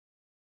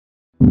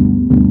Yo,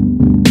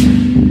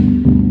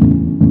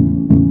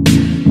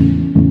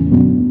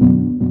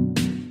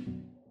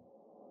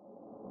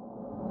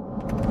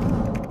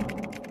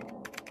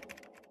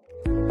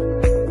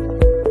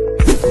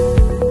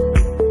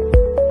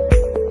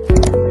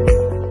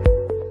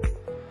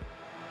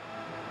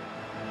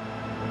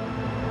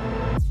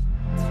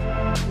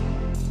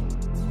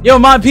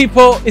 my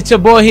people, it's your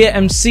boy here,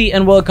 MC,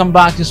 and welcome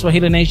back to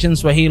SwahiliNation,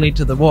 Swahili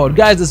to the world.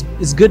 Guys,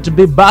 it's good to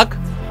be back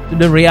to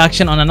the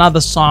reaction on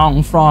another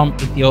song from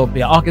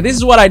Ethiopia. Okay, this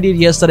is what I did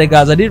yesterday,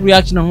 guys. I did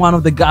reaction on one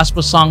of the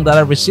gospel songs that I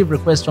received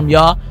requests from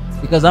y'all,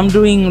 because I'm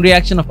doing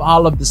reaction of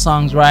all of the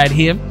songs right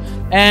here.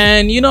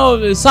 And, you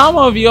know, some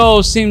of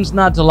y'all seems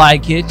not to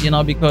like it, you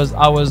know, because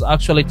I was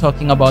actually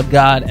talking about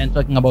God and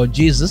talking about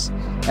Jesus.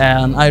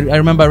 And I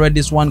remember I read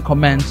this one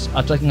comment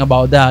talking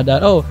about that,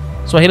 oh,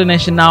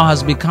 SwahiliNation now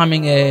has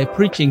becoming a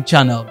preaching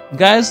channel.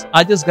 Guys,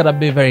 I just gotta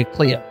be very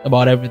clear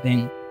about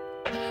everything.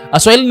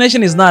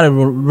 SwahiliNation is not a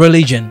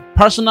religion.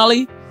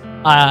 Personally,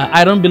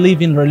 I don't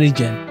believe in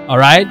religion, all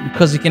right?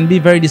 Because you can be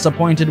very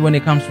disappointed when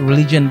it comes to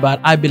religion, but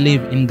I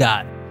believe in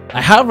God.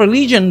 I have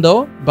religion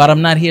though, but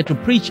I'm not here to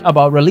preach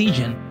about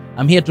religion.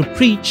 I'm here to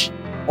preach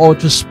or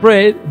to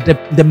spread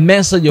the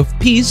message of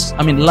peace,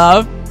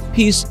 love,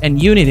 peace, and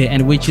unity,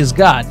 and which is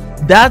God.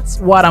 That's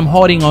what I'm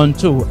holding on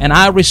to, and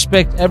I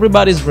respect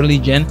everybody's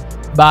religion.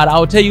 But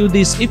I'll tell you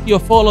this: if you're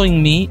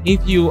following me, if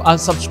you are a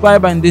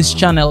subscriber in this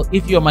channel,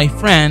 if you're my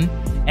friend,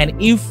 and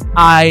if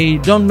I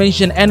don't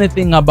mention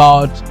anything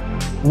about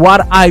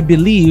what I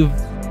believe,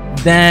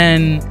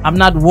 then I'm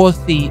not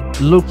worthy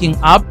looking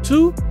up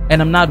to,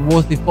 and I'm not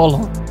worthy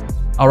following.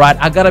 All right,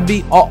 I gotta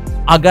be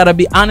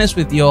honest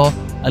with y'all.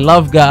 I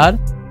love God,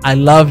 I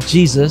love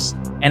Jesus,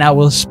 and I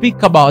will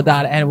speak about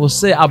that and will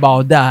say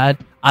about that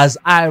as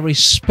I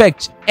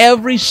respect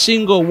every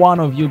single one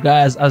of you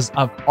guys, as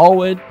I've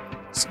always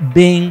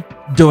been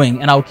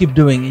doing, and I'll keep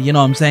doing it. You know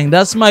what I'm saying?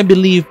 That's my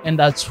belief, and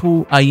that's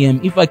who I am.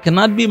 If I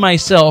cannot be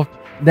myself,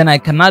 then I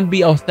cannot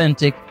be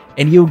authentic,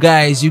 and you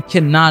guys, you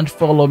cannot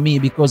follow me,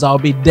 because I'll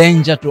be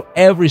danger to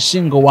every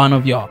single one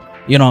of y'all.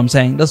 You know what I'm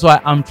saying? That's why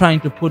I'm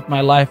trying to put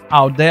my life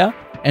out there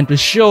and to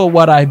show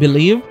what I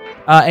believe.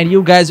 And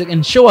you guys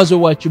can show us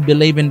what you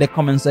believe in the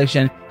comment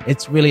section.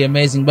 It's really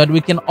amazing. But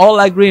we can all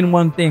agree in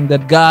one thing,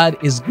 that God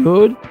is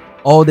good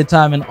all the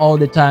time, and all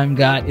the time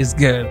God is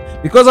good.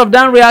 Because I've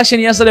done reaction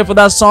yesterday for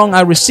that song,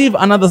 I received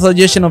another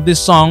suggestion of this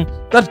song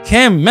that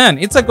came, man,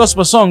 it's a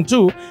gospel song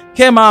too,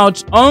 came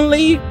out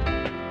only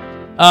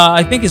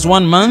I think it's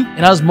 1 month.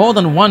 It has more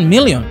than 1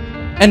 million.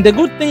 And the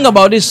good thing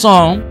about this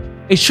song,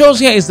 it shows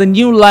here is the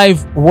new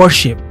live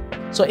worship.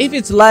 So if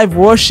it's live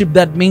worship,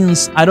 that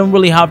means I don't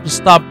really have to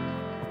stop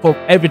for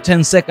every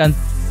 10 seconds,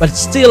 but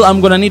still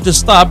I'm gonna need to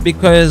stop,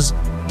 because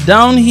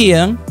down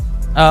here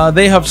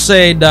they have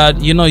said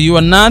that, you know,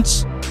 you're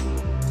not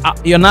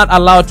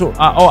allowed to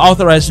or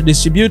authorized to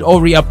distribute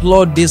or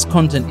re-upload this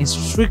content. It's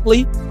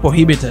strictly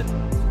prohibited.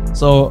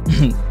 So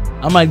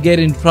I might get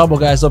in trouble,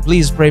 guys, so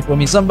please pray for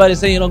me. Somebody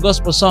say, you know,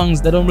 gospel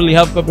songs, they don't really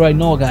have copyright.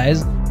 No,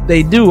 guys,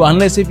 they do,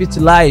 unless if it's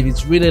live,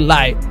 it's really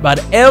live. But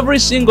every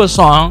single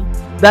song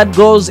that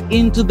goes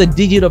into the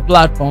digital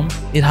platform,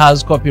 it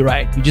has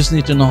copyright. You just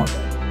need to know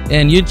that.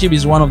 And YouTube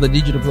is one of the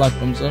digital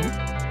platforms. So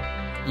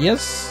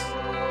yes,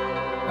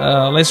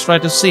 let's try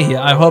to see here.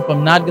 I hope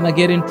I'm not gonna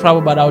get in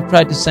trouble, but I'll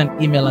try to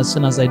send email as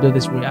soon as I do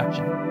this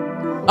reaction.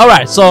 All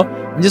right, so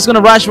I'm just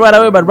gonna rush right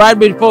away, but right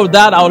before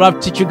that, I would love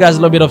to teach you guys a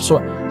little bit of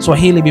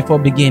Swahili before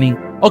beginning.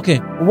 Okay,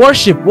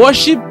 worship,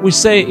 we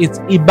say it's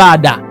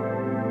ibada.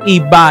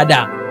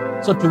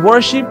 So to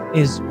worship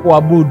is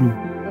kuabudu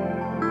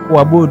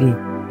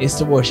is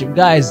to worship.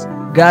 Guys,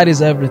 God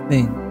is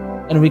everything,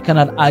 and we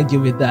cannot argue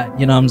with that.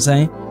 You know what I'm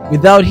saying?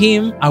 Without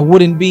him, I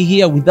wouldn't be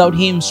here. Without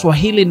him,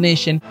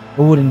 SwahiliNation,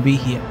 we wouldn't be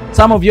here.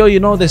 Some of you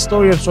know the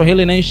story of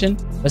SwahiliNation,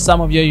 but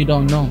some of you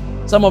don't know.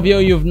 Some of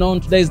you've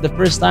known today is the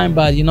first time,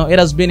 but you know, it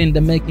has been in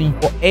the making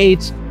for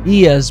 8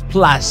 years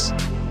plus.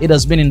 It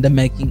has been in the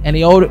making, and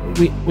we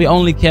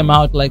only came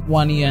out like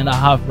 1.5 years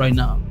right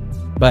now.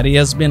 But it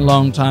has been a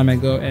long time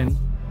ago, and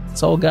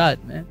it's all God,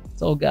 man.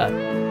 It's all God.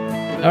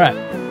 All right.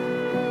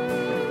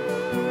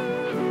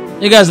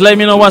 You guys let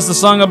me know what's the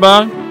song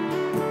about.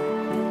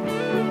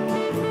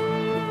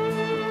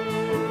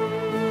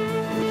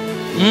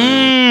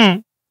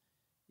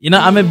 You know,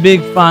 I'm a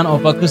big fan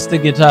of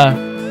acoustic guitar.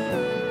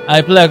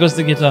 I play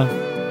acoustic guitar.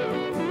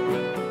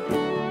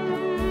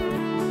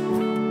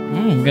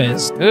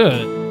 Guys,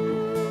 good.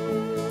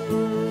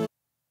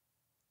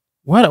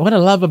 What I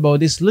love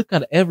about this, look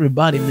at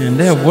everybody, man.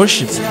 They're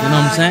worshiping, you know what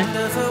I'm saying?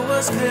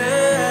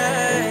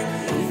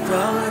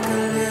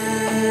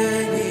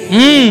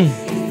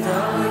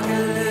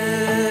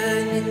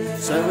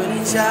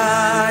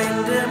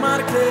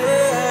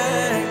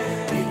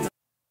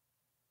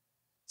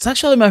 It's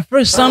actually my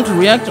first time to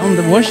react on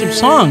the worship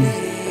song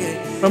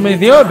from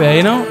Ethiopia,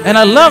 you know, and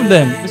I love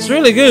them. It's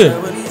really good.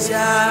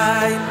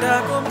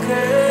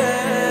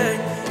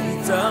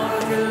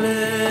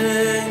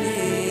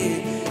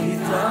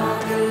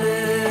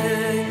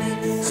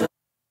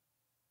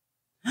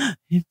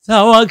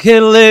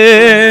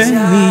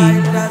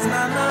 Yitaweqiling.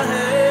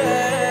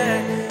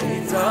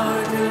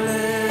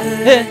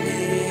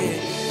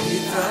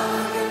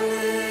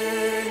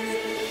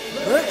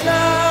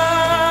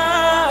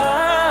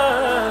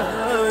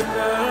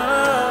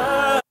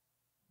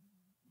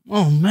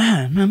 Oh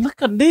man,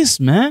 look at this,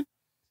 man.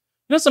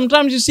 You know,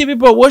 sometimes you see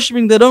people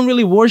worshiping, they don't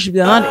really worship,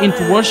 they're not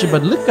into worship,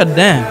 but look at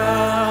them.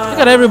 Look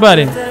at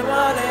everybody.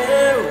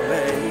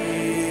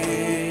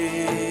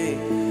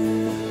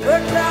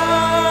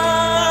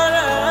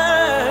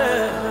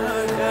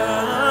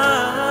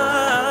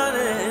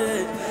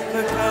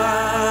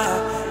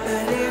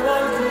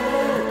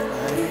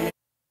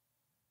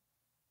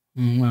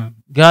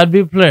 God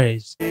be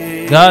praised.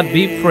 God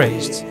be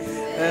praised.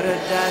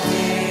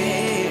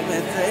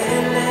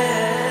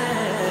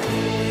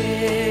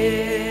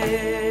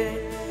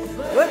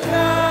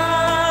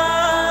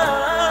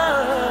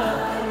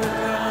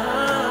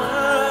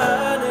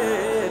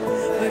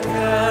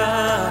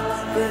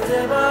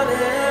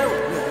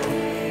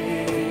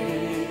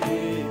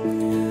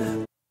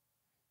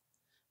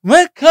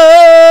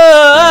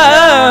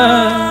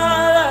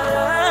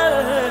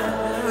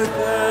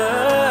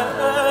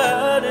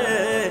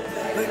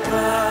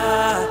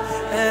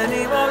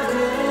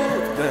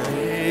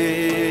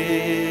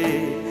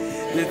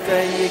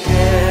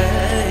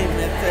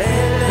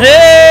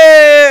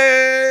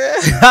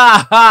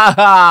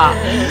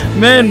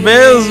 Man,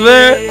 bells,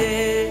 man.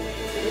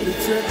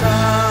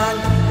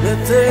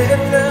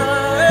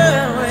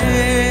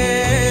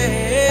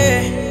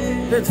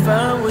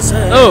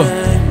 Oh.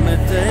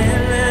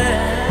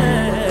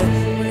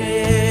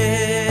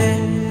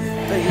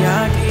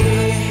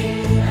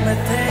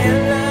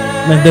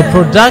 Man, the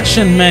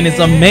production, man, is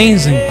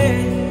amazing.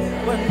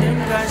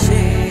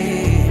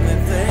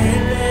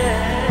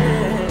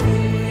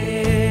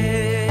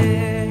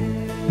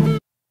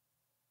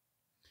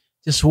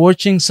 Just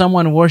watching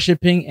someone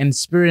worshiping in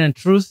spirit and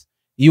truth,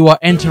 you are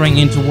entering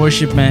into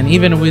worship, man,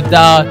 even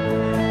without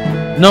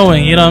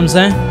knowing, you know what I'm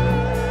saying?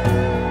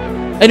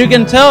 And you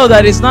can tell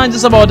that it's not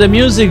just about the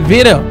music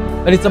video,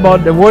 but it's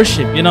about the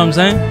worship, you know what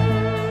I'm saying?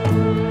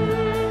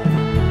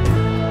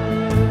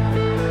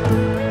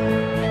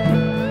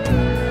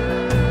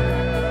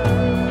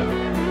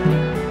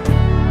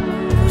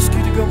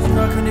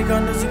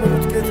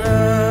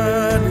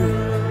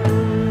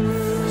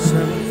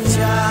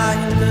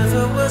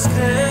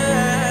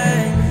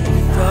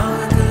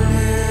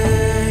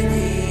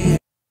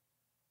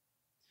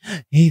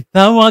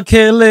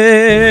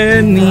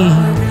 Yitaweqiling,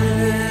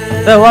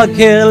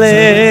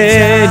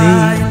 Yitaweqiling,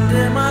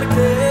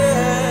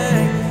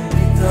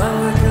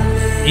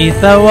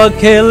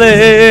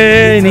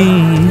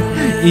 Yitaweqiling,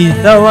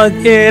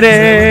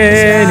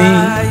 Yitaweqiling,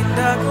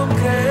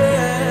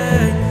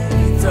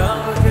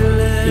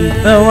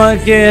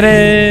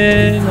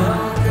 Yitaweqiling.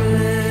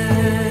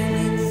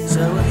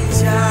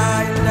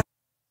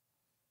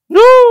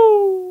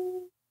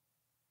 Woo!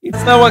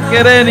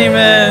 Yitaweqiling,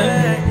 man.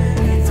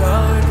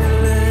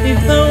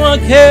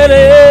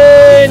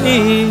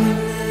 Yitaweqiling,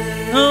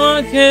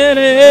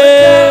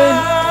 Yitaweqiling.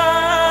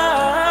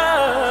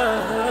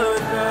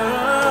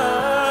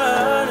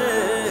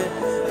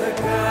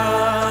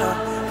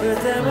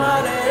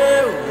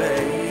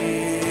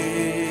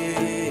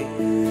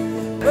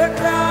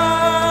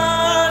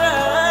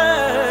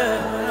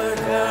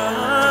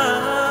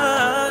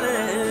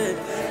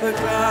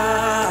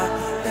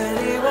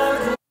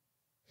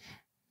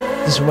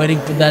 Just waiting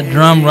for that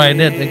drum right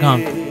there to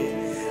come.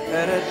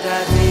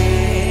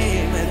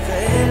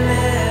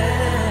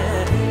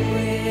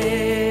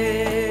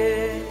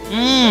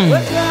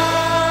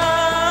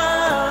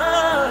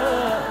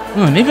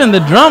 And even the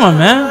drummer,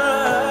 man.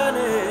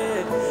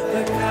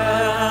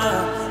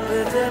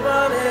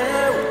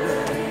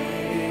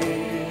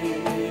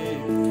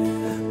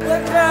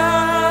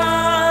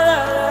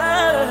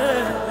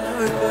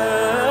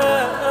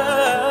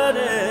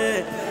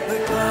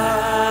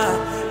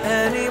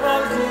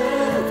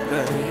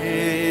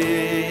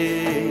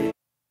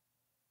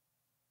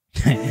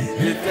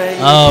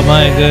 Oh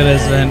my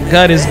goodness, man.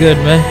 God is good,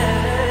 man.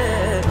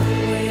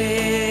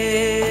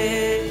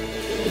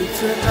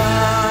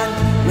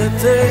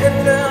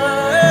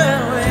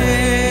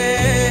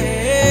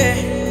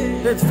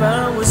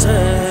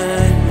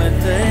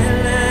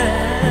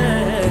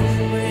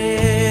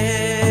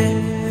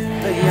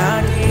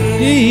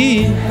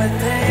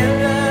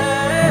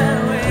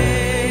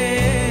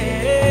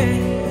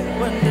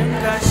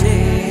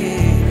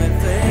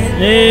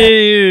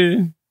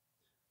 Hey.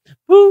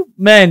 Woo,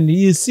 man,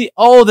 you see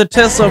all the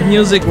tests of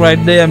music right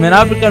there, man.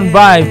 African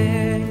vibe.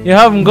 You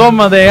have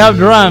ngoma, they have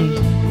drums.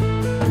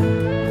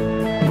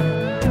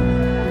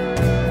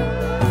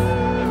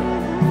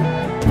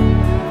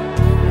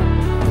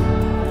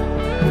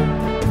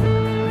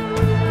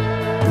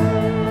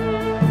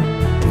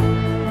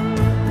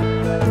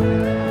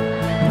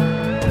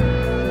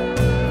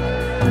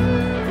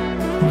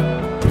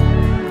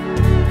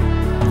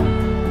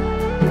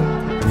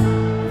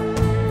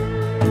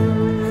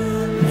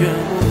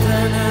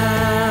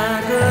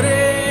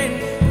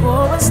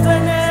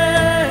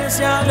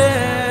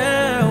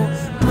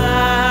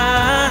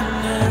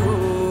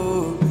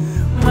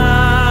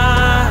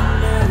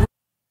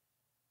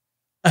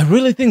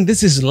 really think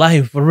this is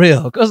life for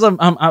real, because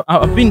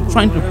I've been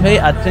trying to pay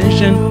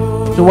attention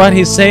to what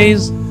he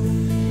says.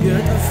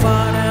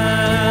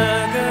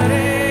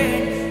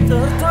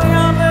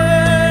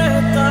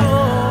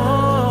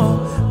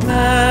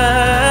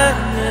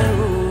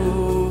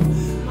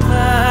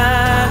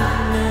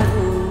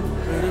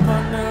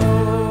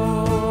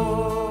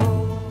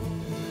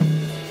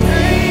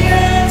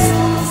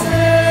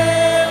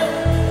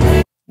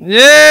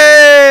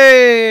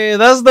 Yay!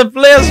 That's the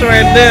place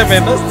right there,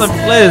 man. That's the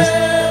place.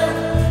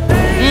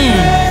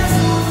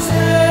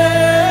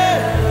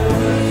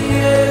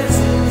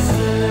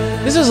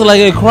 This is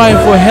like a cry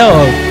for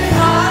help.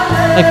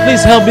 Like,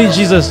 please help me,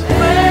 Jesus.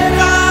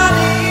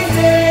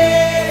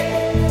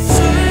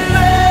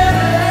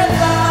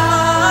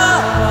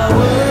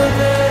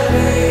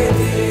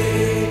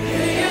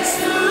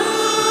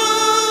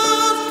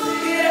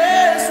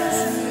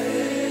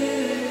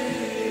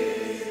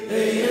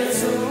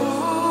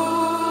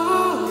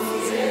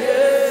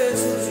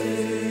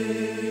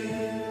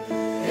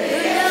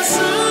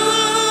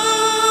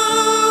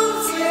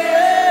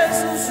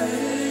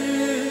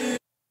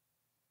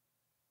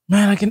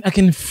 Man, I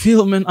can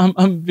feel, man.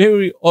 I'm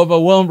very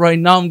overwhelmed right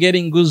now. I'm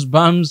getting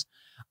goosebumps.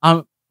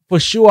 For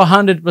sure,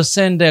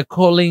 100% they're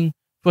calling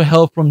for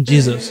help from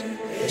Jesus.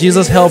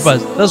 Jesus, help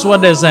us. That's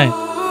what they're saying.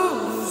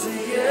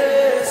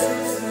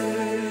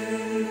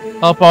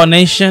 Help our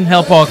nation,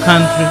 help our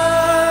country.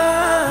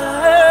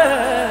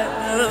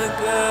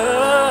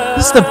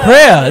 This is the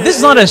prayer. This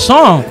is not a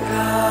song.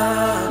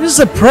 This is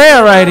a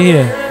prayer right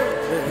here.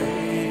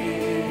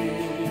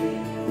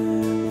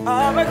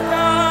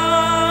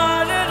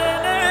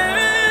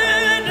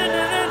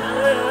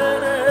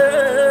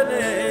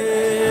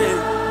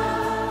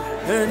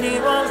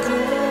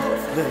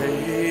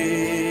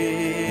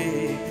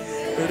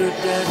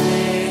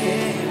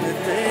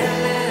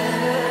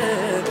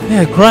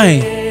 They're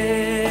crying.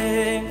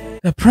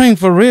 They're praying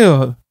for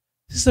real.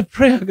 This is a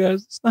prayer,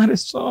 guys. It's not a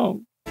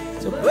song.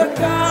 It's a prayer.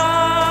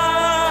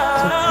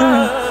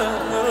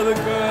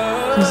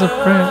 It's a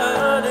prayer.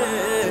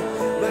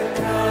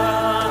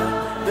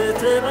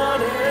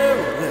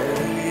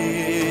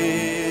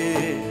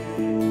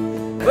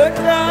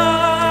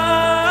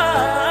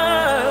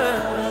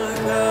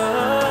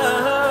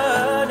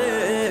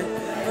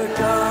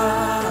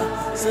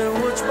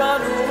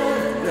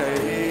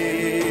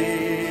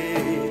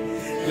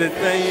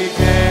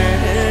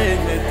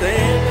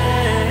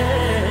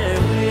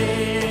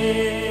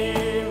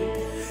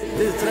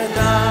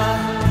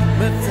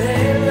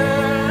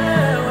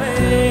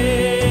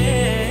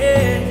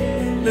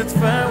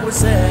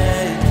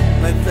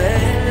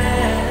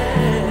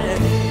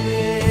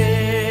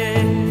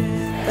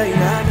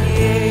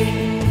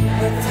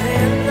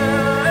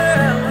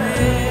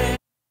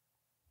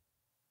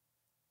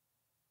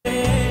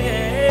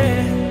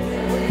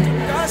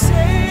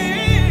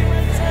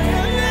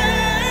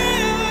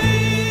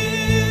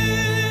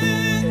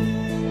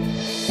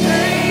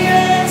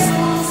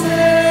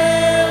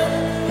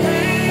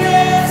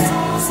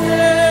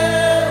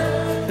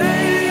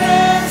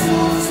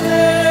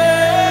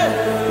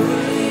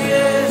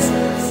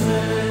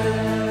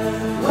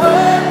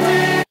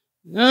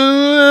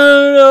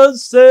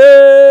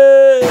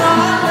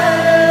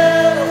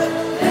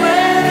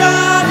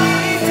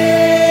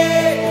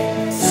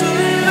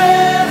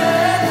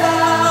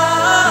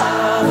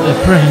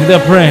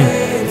 They're praying.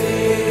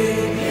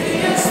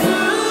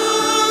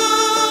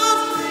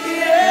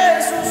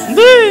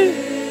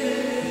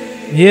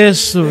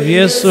 Yes,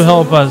 yes, to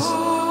help us.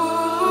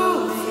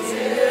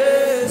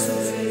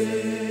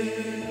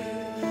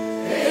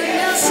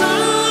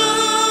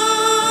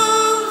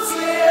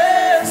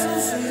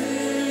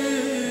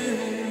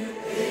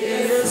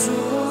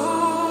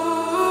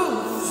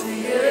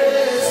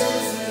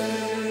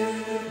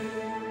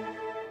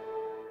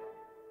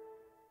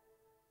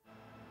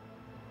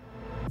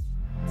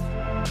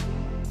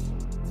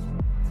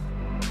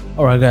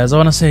 Alright guys, I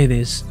want to say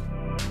this.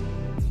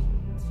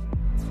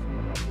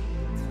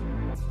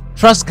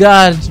 Trust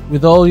God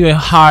with all your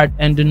heart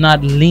and do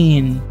not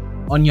lean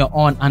on your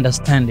own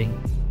understanding.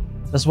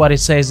 That's what it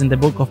says in the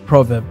book of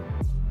Proverbs.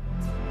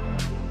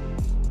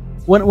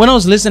 When I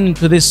was listening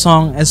to this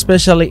song,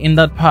 especially in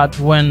that part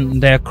when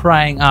they're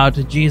crying out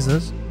to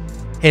Jesus,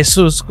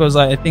 Jesus, because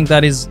I think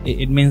that is,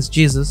 it means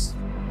Jesus,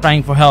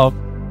 crying for help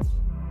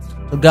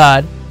to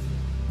God,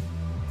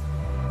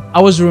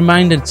 I was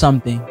reminded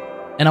something.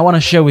 And I want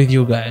to share with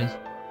you guys.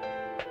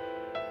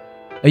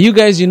 You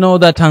guys, you know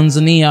that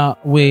Tanzania,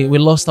 we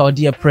lost our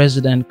dear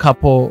president a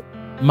couple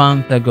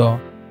months ago.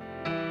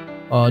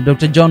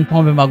 Dr. John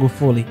Pombe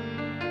Magufuli.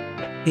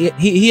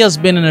 He has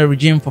been in a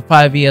regime for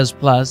 5 years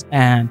plus,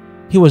 and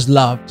he was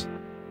loved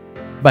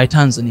by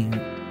Tanzania.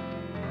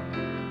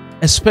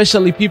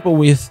 Especially people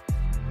with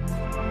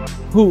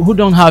who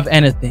don't have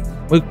anything.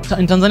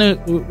 In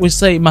Tanzania, we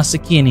say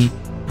masikini,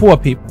 poor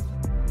people.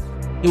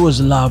 He was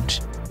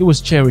loved. He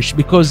was cherished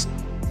because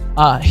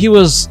he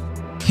was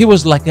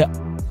like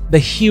the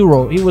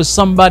hero. He was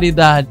somebody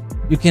that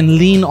you can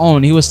lean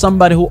on. He was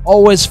somebody who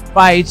always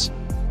fights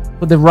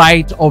for the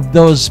right of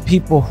those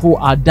people who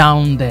are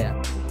down there.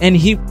 And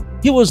he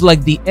was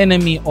like the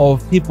enemy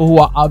of people who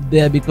are up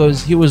there,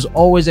 because he was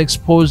always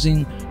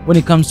exposing when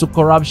it comes to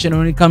corruption,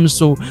 when it comes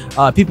to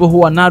people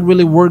who are not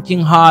really working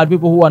hard,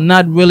 people who are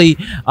not really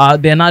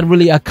they're not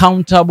really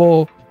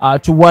accountable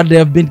to what they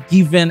have been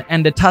given,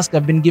 and the task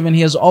have been given.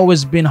 He has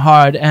always been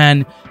hard.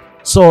 And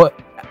so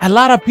a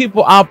lot of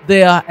people up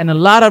there and a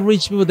lot of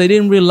rich people, they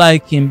didn't really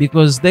like him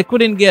because they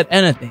couldn't get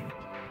anything.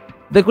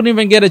 They couldn't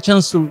even get a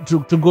chance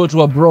to go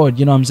to abroad,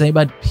 you know what I'm saying?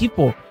 But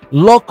people,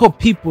 local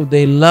people,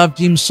 they loved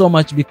him so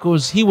much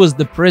because he was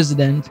the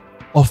president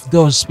of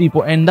those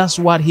people. And that's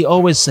what he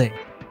always said.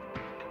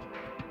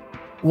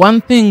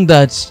 One thing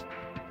that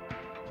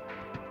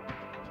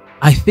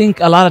I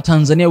think a lot of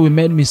Tanzania, we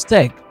made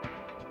mistake,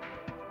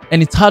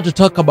 and it's hard to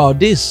talk about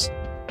this.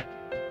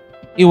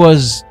 It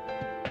was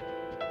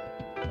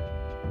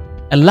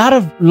a lot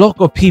of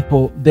local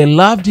people, they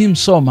loved him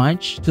so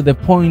much to the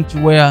point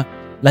where,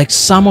 like,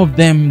 some of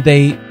them,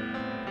 they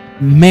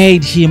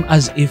made him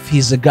as if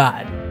he's a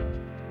god.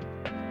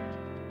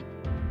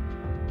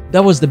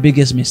 That was the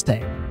biggest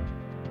mistake.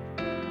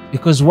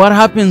 Because what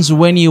happens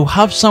when you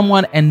have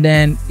someone and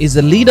then is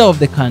a leader of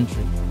the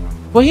country?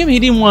 For him, he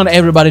didn't want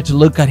everybody to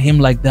look at him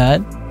like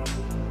that.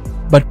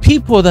 But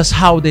people, that's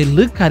how they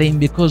look at him,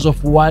 because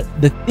of what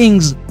the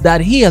things that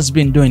he has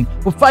been doing.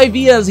 For 5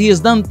 years, he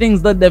has done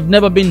things that they've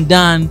never been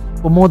done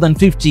for more than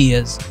 50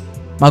 years.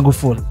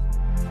 Magufuli.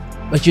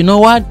 But you know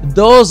what?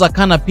 Those are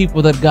kind of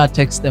people that God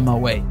takes them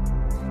away.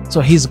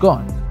 So he's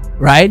gone,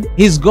 right?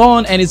 He's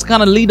gone, and it's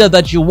kind of leader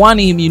that you want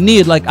him, you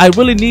need. Like, I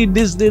really need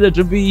this leader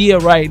to be here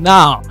right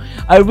now.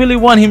 I really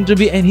want him to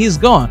be, and he's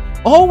gone.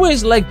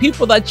 Always, like,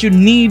 people that you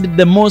need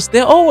the most,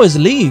 they always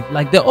leave.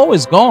 Like, they're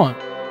always gone,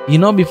 you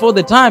know, before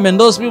the time. And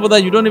those people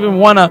that you don't even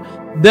want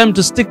them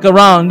to stick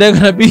around, they're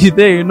gonna be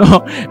there, you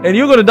know, and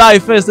you're gonna die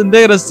first and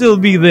they're gonna still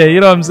be there, you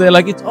know what I'm saying?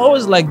 Like, it's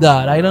always like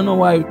that. I don't know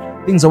why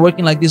things are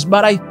working like this,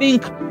 but I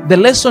think the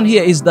lesson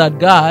here is that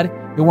God,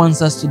 he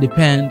wants us to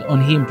depend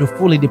on him, to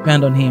fully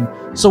depend on him.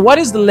 So what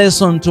is the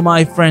lesson to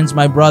my friends,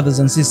 my brothers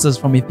and sisters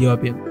from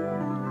Ethiopia?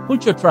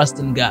 Put your trust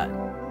in God.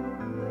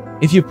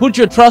 If you put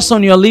your trust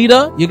on your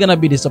leader, you're gonna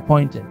be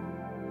disappointed.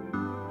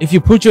 If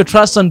you put your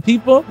trust on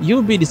people,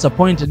 you'll be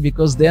disappointed,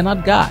 because they're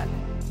not God.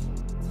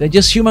 They're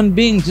just human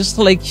beings, just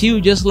like you,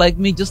 just like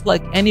me, just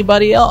like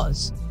anybody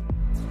else.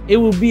 It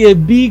will be a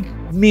big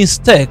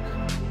mistake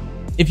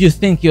if you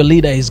think your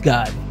leader is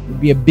God. It will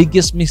be a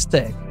biggest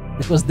mistake,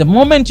 because the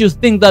moment you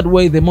think that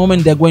way, the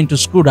moment they're going to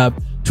screw up,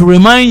 to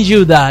remind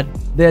you that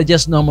they're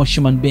just normal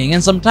human being.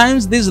 And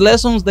sometimes these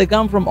lessons, they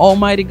come from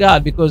Almighty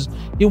God, because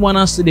he wants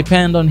us to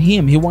depend on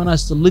him. He wants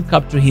us to look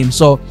up to him.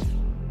 So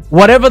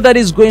whatever that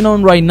is going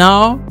on right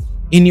now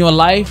in your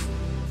life,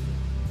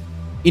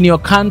 in your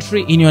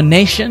country, in your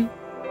nation,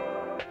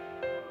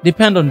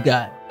 depend on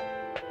God.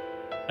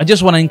 I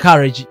just want to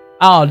encourage you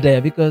out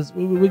there, because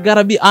we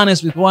gotta be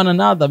honest with one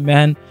another,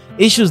 man.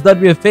 Issues that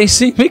we are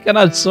facing, we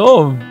cannot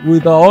solve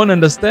with our own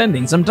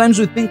understanding. Sometimes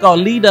we think our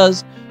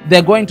leaders,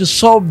 they're going to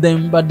solve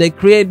them, but they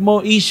create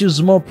more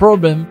issues, more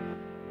problem,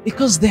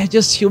 because they're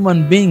just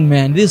human beings,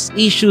 man. These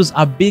issues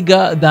are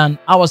bigger than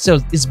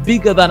ourselves. It's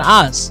bigger than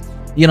us.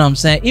 You know what I'm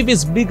saying? If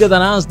it's bigger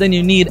than us, then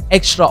you need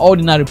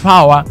extraordinary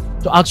power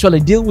to actually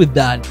deal with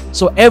that.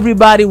 So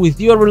everybody, with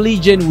your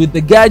religion, with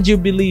the God you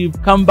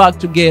believe, come back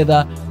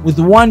together with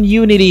one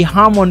unity,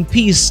 harmony,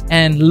 peace,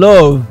 and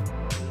love,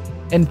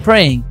 and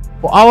praying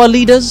for our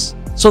leaders,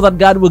 so that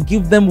God will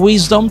give them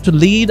wisdom to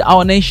lead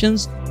our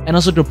nations, and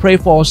also to pray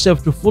for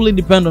ourselves, to fully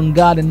depend on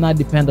God and not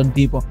depend on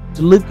people,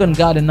 to look on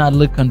God and not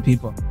look on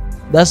people.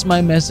 That's my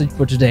message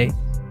for today.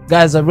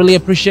 Guys, I really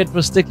appreciate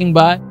for sticking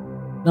by.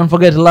 Don't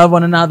forget to love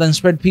one another and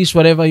spread peace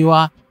wherever you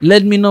are.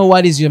 Let me know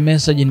what is your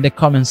message in the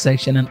comment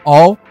section, and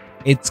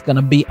it's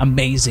gonna be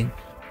amazing.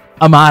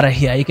 I'm out of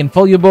here. You can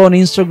follow your boy on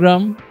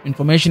Instagram.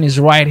 Information is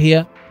right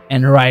here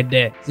and right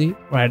there. See?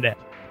 Right there.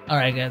 All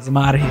right, guys, I'm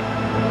out of here.